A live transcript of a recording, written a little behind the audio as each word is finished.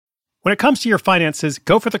When it comes to your finances,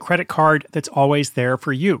 go for the credit card that's always there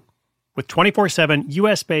for you. With 24/7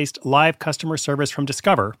 US-based live customer service from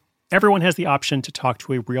Discover, everyone has the option to talk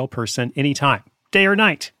to a real person anytime, day or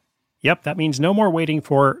night. Yep, that means no more waiting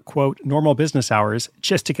for, quote, normal business hours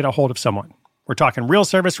just to get a hold of someone. We're talking real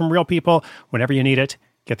service from real people whenever you need it.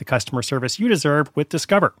 Get the customer service you deserve with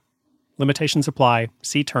Discover. Limitations apply.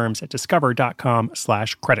 See terms at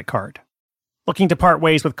discover.com/creditcard. Looking to part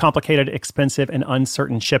ways with complicated, expensive, and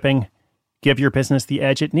uncertain shipping? Give your business the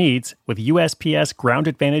edge it needs with USPS Ground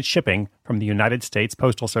Advantage shipping from the United States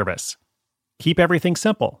Postal Service. Keep everything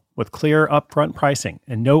simple with clear upfront pricing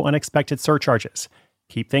and no unexpected surcharges.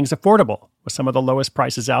 Keep things affordable with some of the lowest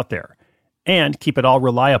prices out there. And keep it all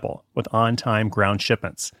reliable with on-time ground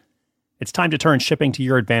shipments. It's time to turn shipping to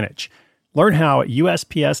your advantage. Learn how at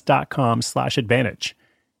USPS.com/advantage.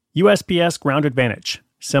 USPS Ground Advantage.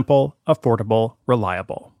 Simple, affordable,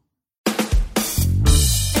 reliable.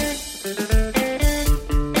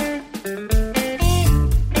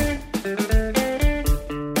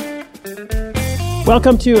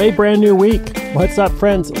 Welcome to a brand new week. What's up,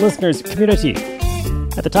 friends, listeners, community?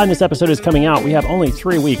 At the time this episode is coming out, we have only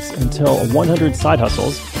 3 weeks until 100 Side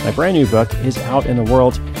Hustles. My brand new book is out in the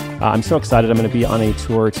world. I'm so excited. I'm going to be on a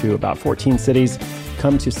tour to about 14 cities.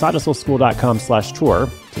 Come to sidehustleschool.com/tour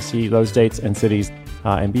to see those dates and cities,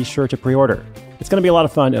 and be sure to pre-order. It's going to be a lot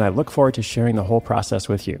of fun, and I look forward to sharing the whole process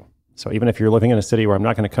with you. So even if you're living in a city where I'm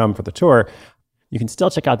not going to come for the tour, you can still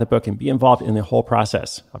check out the book and be involved in the whole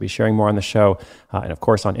process. I'll be sharing more on the show, and of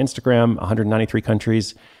course on Instagram, 193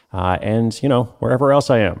 countries, and wherever else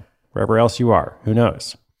I am, wherever else you are, who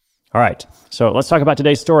knows? All right, so let's talk about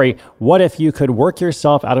today's story. What if you could work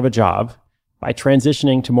yourself out of a job by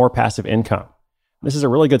transitioning to more passive income? This is a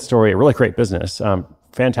really good story, a really great business.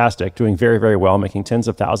 Fantastic, doing very, very well, making tens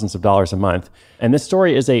of thousands of dollars a month. And this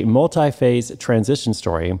story is a multi-phase transition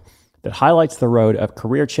story that highlights the road of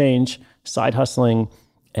career change, side hustling,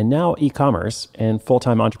 and now e-commerce and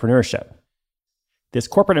full-time entrepreneurship. This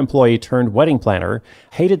corporate employee turned wedding planner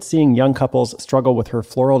hated seeing young couples struggle with her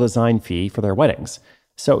floral design fee for their weddings.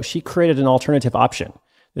 So she created an alternative option.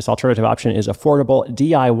 This alternative option is affordable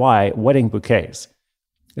DIY wedding bouquets.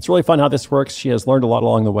 It's really fun how this works. She has learned a lot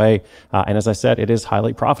along the way. And as I said, it is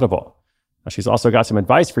highly profitable. Now, she's also got some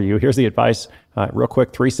advice for you. Here's the advice, real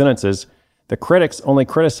quick, 3 sentences. The critics only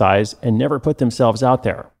criticize and never put themselves out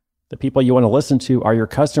there. The people you want to listen to are your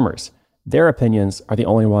customers. Their opinions are the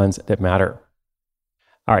only ones that matter.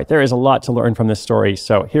 All right, there is a lot to learn from this story.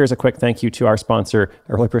 So here's a quick thank you to our sponsor.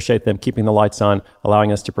 I really appreciate them keeping the lights on,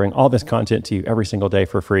 allowing us to bring all this content to you every single day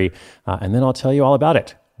for free. And then I'll tell you all about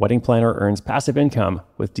it. Wedding Planner earns passive income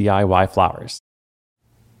with DIY flowers.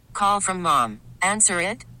 Call from mom. Answer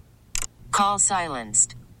it. Call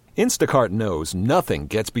silenced. Instacart knows nothing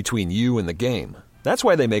gets between you and the game. That's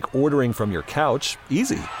why they make ordering from your couch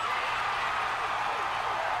easy.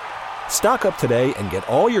 Stock up today and get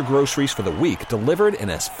all your groceries for the week delivered in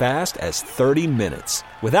as fast as 30 minutes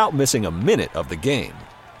without missing a minute of the game.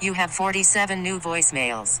 You have 47 new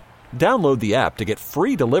voicemails. Download the app to get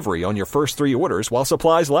free delivery on your first 3 orders while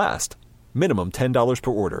supplies last. Minimum $10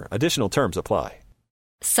 per order. Additional terms apply.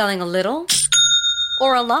 Selling a little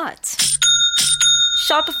or a lot?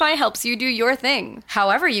 Shopify helps you do your thing,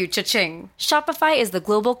 however you cha-ching. Shopify is the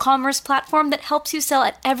global commerce platform that helps you sell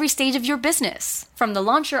at every stage of your business. From the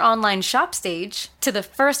launch your online shop stage, to the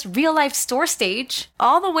first real-life store stage,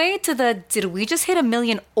 all the way to the did we just hit 1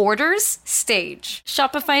 million orders stage.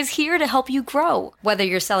 Shopify's here to help you grow. Whether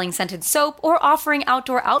you're selling scented soap or offering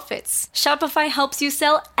outdoor outfits, Shopify helps you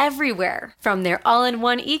sell everywhere. From their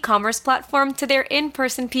all-in-one e-commerce platform to their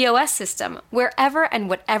in-person POS system, wherever and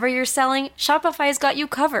whatever you're selling, Shopify's got you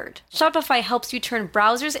covered. Shopify helps you turn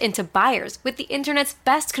browsers into buyers with the internet's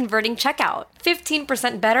best converting checkout.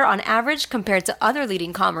 15% better on average compared to other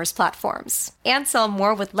leading commerce platforms. And sell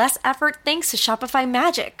more with less effort thanks to Shopify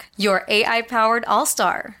Magic, your AI-powered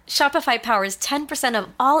all-star. Shopify powers 10% of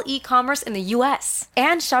all e-commerce in the US.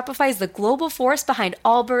 And Shopify is the global force behind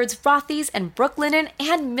Allbirds, Rothy's, and Brooklinen,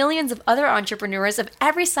 and millions of other entrepreneurs of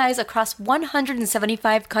every size across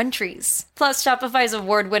 175 countries. Plus, Shopify's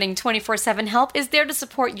award-winning 24/7 help is there to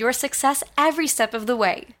support your success every step of the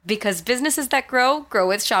way. Because businesses that grow, grow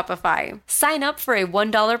with Shopify. Sign up for a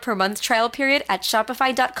 $1 per month trial period at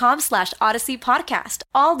shopify.com/Odyssey Podcast,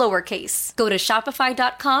 all lowercase. Go to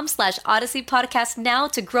shopify.com/Odyssey Podcast now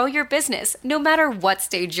to grow your business, no matter what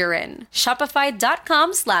stage you're in.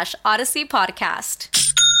 Shopify.com/Odyssey Podcast.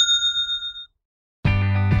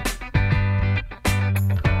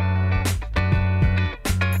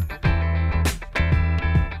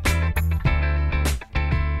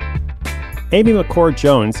 Amy McCord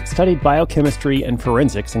Jones studied biochemistry and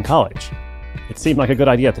forensics in college. It seemed like a good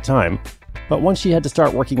idea at the time, but once she had to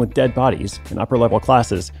start working with dead bodies in upper-level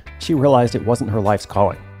classes, she realized it wasn't her life's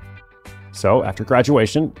calling. So, after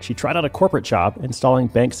graduation, she tried out a corporate job installing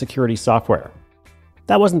bank security software.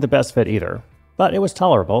 That wasn't the best fit either, but it was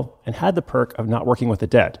tolerable and had the perk of not working with the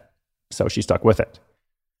dead, so she stuck with it.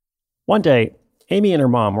 One day, Amy and her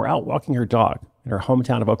mom were out walking her dog in her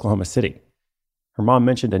hometown of Oklahoma City. Her mom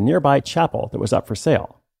mentioned a nearby chapel that was up for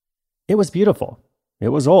sale. It was beautiful. It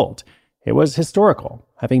was old. It was historical,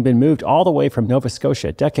 having been moved all the way from Nova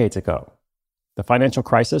Scotia decades ago. The financial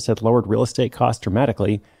crisis had lowered real estate costs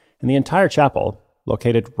dramatically, and the entire chapel,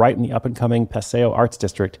 located right in the up-and-coming Paseo Arts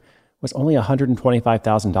District, was only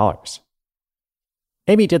 $125,000.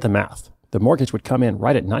 Amy did the math. The mortgage would come in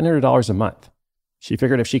right at $900 a month. She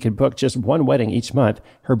figured if she could book just one wedding each month,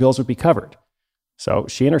 her bills would be covered. So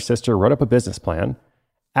she and her sister wrote up a business plan,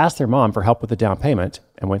 asked their mom for help with the down payment,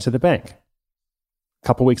 and went to the bank. A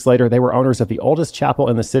couple weeks later, they were owners of the oldest chapel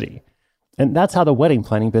in the city. And that's how the wedding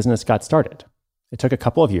planning business got started. It took a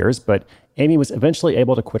couple of years, but Amy was eventually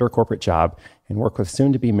able to quit her corporate job and work with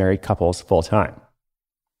soon-to-be married couples full-time.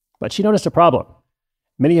 But she noticed a problem.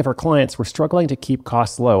 Many of her clients were struggling to keep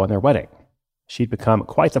costs low on their wedding. She'd become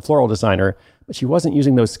quite the floral designer, but she wasn't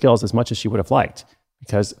using those skills as much as she would have liked,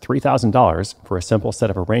 because $3,000 for a simple set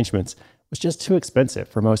of arrangements was just too expensive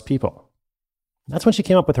for most people. That's when she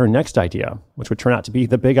came up with her next idea, which would turn out to be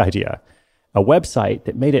the big idea, a website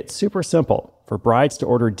that made it super simple for brides to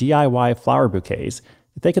order DIY flower bouquets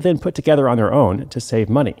that they could then put together on their own to save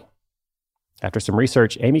money. After some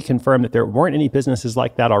research, Amy confirmed that there weren't any businesses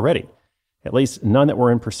like that already, at least none that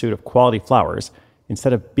were in pursuit of quality flowers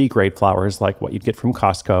instead of B-grade flowers like what you'd get from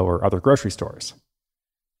Costco or other grocery stores.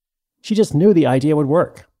 She just knew the idea would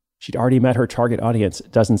work. She'd already met her target audience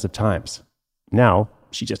dozens of times. Now,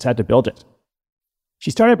 she just had to build it. She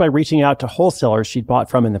started by reaching out to wholesalers she'd bought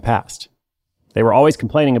from in the past. They were always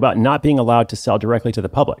complaining about not being allowed to sell directly to the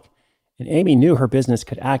public, and Amy knew her business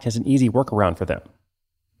could act as an easy workaround for them.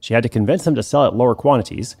 She had to convince them to sell at lower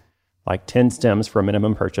quantities, like 10 stems for a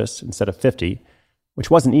minimum purchase instead of 50, which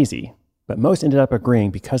wasn't easy, but most ended up agreeing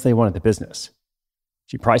because they wanted the business.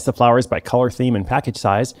 She priced the flowers by color, theme, and package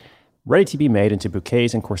size, ready to be made into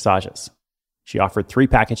bouquets and corsages. She offered 3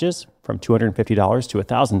 packages, from $250 to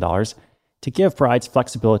 $1,000, to give brides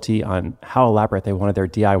flexibility on how elaborate they wanted their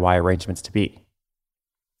DIY arrangements to be.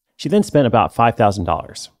 She then spent about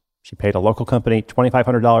 $5,000. She paid a local company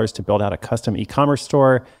 $2,500 to build out a custom e-commerce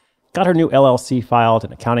store, got her new LLC filed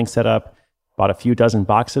and accounting set up, bought a few dozen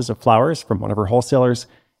boxes of flowers from one of her wholesalers,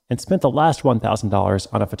 and spent the last $1,000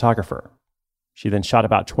 on a photographer. She then shot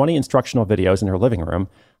about 20 instructional videos in her living room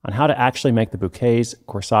on how to actually make the bouquets,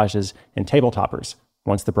 corsages, and table toppers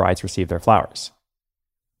once the brides received their flowers.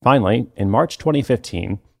 Finally, in March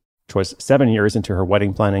 2015, which was 7 years into her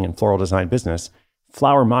wedding planning and floral design business,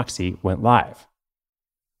 Flower Moxie went live.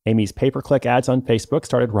 Amy's pay-per-click ads on Facebook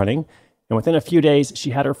started running, and within a few days, she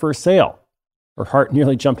had her first sale. Her heart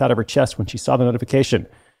nearly jumped out of her chest when she saw the notification,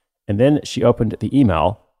 and then she opened the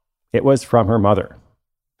email. It was from her mother.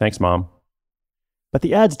 "Thanks, Mom." But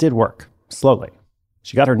the ads did work, slowly.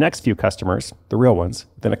 She got her next few customers, the real ones,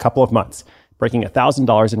 within a couple of months, breaking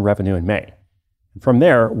 $1,000 in revenue in May. From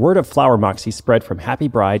there, word of Flower Moxie spread from happy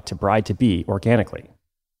bride to be organically.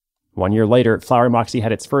 1 year later, Flower Moxie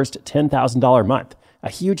had its first $10,000 month, a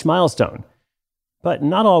huge milestone. But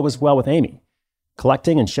not all was well with Amy.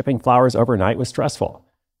 Collecting and shipping flowers overnight was stressful.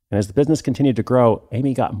 And as the business continued to grow,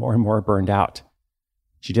 Amy got more and more burned out.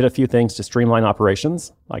 She did a few things to streamline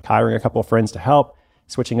operations, like hiring a couple of friends to help,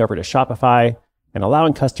 switching over to Shopify, and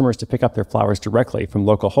allowing customers to pick up their flowers directly from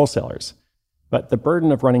local wholesalers. But the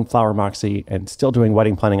burden of running Flower Moxie and still doing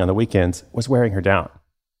wedding planning on the weekends was wearing her down.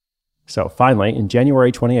 So finally, in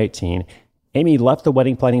January 2018, Amy left the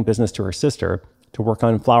wedding planning business to her sister to work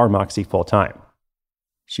on Flower Moxie full-time.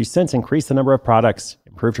 She's since increased the number of products,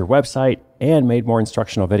 improved her website, and made more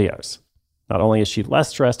instructional videos. Not only is she less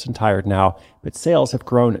stressed and tired now, but sales have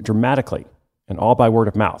grown dramatically, and all by word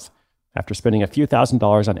of mouth. After spending a few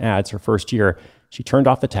 $1,000s on ads her first year, she turned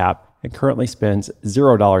off the tap and currently spends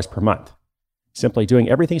 $0 per month. Simply doing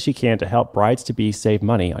everything she can to help brides-to-be save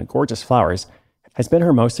money on gorgeous flowers has been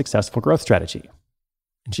her most successful growth strategy.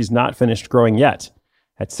 And she's not finished growing yet.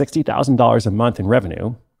 At $60,000 a month in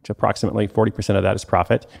revenue, which approximately 40% of that is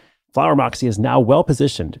profit, Flower Moxie is now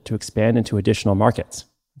well-positioned to expand into additional markets.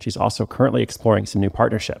 She's also currently exploring some new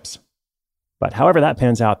partnerships. But however that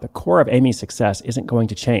pans out, the core of Amy's success isn't going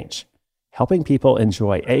to change. Helping people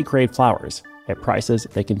enjoy A-grade flowers at prices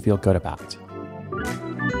they can feel good about.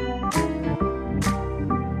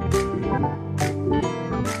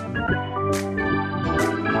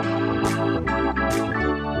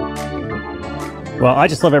 Well, I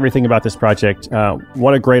just love everything about this project.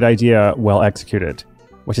 What a great idea, well executed,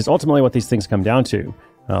 which is ultimately what these things come down to.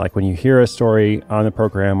 Like when you hear a story on the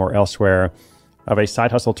program or elsewhere of a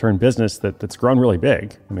side hustle turned business that's grown really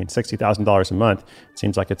big. I mean, $60,000 a month, it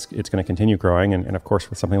seems like it's going to continue growing. And of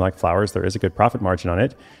course, with something like flowers, there is a good profit margin on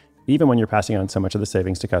it, even when you're passing on so much of the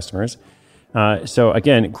savings to customers. So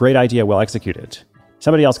again, great idea, well executed.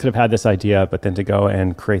 Somebody else could have had this idea, but then to go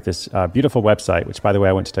and create this beautiful website, which by the way,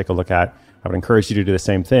 I went to take a look at. I would encourage you to do the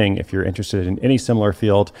same thing if you're interested in any similar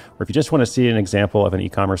field, or if you just want to see an example of an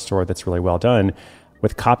e-commerce store that's really well done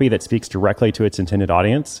with copy that speaks directly to its intended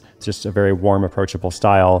audience. It's just a very warm, approachable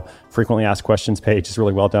style. Frequently asked questions page is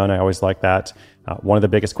really well done. I always like that. One of the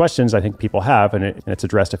biggest questions I think people have, and it's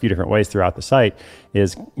addressed a few different ways throughout the site,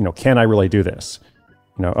 is, can I really do this?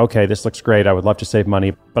 Okay, this looks great. I would love to save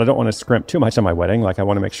money, but I don't want to scrimp too much on my wedding. Like I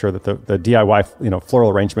want to make sure that the DIY,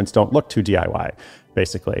 floral arrangements don't look too DIY,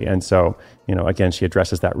 basically. And so, again, she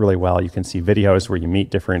addresses that really well. You can see videos where you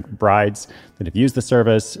meet different brides that have used the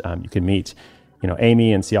service. You can meet,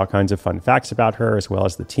 Amy and see all kinds of fun facts about her, as well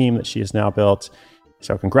as the team that she has now built.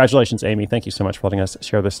 So congratulations, Amy. Thank you so much for letting us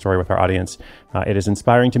share this story with our audience. It is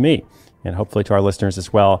inspiring to me, and hopefully to our listeners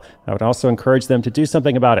as well. I would also encourage them to do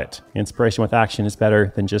something about it. Inspiration with action is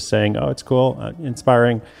better than just saying, oh, it's cool,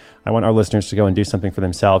 inspiring. I want our listeners to go and do something for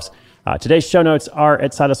themselves. Today's show notes are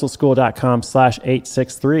at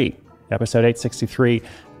sidehustleschool.com/863, episode 863.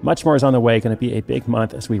 Much more is on the way. Going to be a big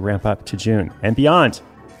month as we ramp up to June and beyond.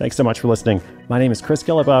 Thanks so much for listening. My name is Chris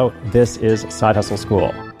Guillebeau. This is Side Hustle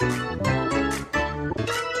School.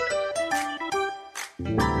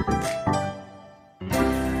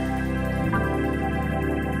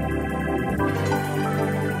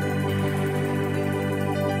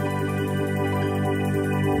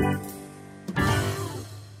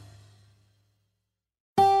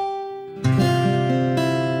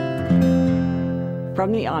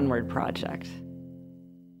 From the Onward Project.